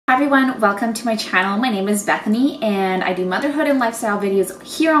Hi everyone, welcome to my channel. My name is Bethany and I do motherhood and lifestyle videos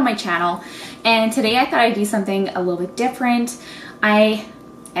here on my channel. And today I thought I'd do something a little bit different. I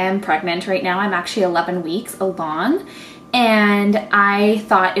am pregnant right now. I'm actually 11 weeks along. And I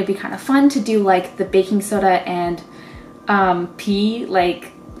thought it'd be kind of fun to do like the baking soda and pee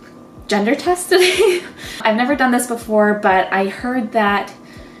like gender test today. I've never done this before, but I heard that,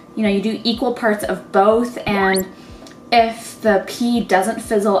 you know, you do equal parts of both, and if the pee doesn't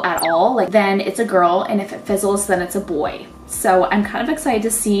fizzle at all, like then it's a girl, and if it fizzles, then it's a boy. So I'm kind of excited to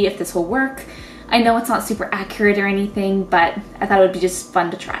see if this will work. I know it's not super accurate or anything, but I thought it would be just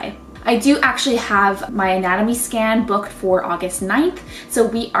fun to try. I do actually have my anatomy scan booked for August 9th, so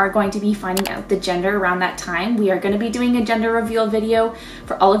we are going to be finding out the gender around that time. We are going to be doing a gender reveal video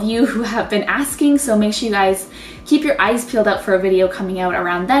for all of you who have been asking, so make sure you guys keep your eyes peeled out for a video coming out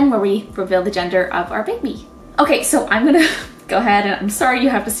around then where we reveal the gender of our baby. Okay, so I'm gonna go ahead, and I'm sorry you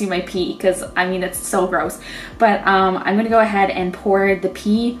have to see my pee because I mean it's so gross, but I'm gonna go ahead and pour the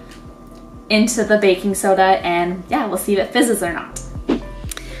pee into the baking soda, and yeah, we'll see if it fizzes or not.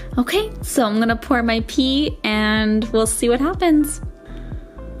 Okay, so I'm gonna pour my pee and we'll see what happens.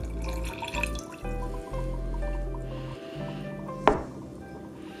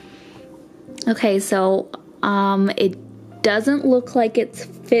 Okay, so it doesn't look like it's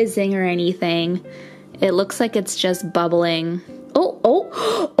fizzing or anything. It looks like it's just bubbling.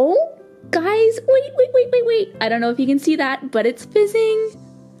 Oh, guys, wait. I don't know if you can see that, but it's fizzing.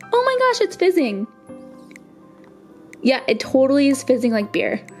 Oh my gosh, it's fizzing. Yeah, it totally is fizzing like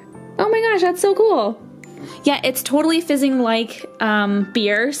beer. Oh my gosh, that's so cool. Yeah, it's totally fizzing like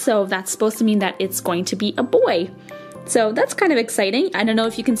beer, so that's supposed to mean that it's going to be a boy. So that's kind of exciting. I don't know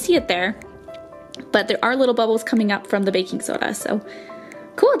if you can see it there, but there are little bubbles coming up from the baking soda, so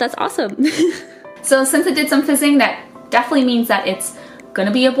cool, that's awesome. So since it did some fizzing, that definitely means that it's gonna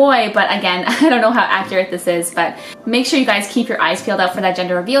be a boy, but again, I don't know how accurate this is, but make sure you guys keep your eyes peeled out for that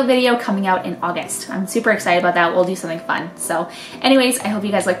gender reveal video coming out in August. I'm super excited about that. We'll do something fun. So anyways, I hope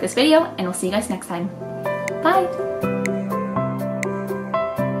you guys like this video, and we'll see you guys next time. Bye!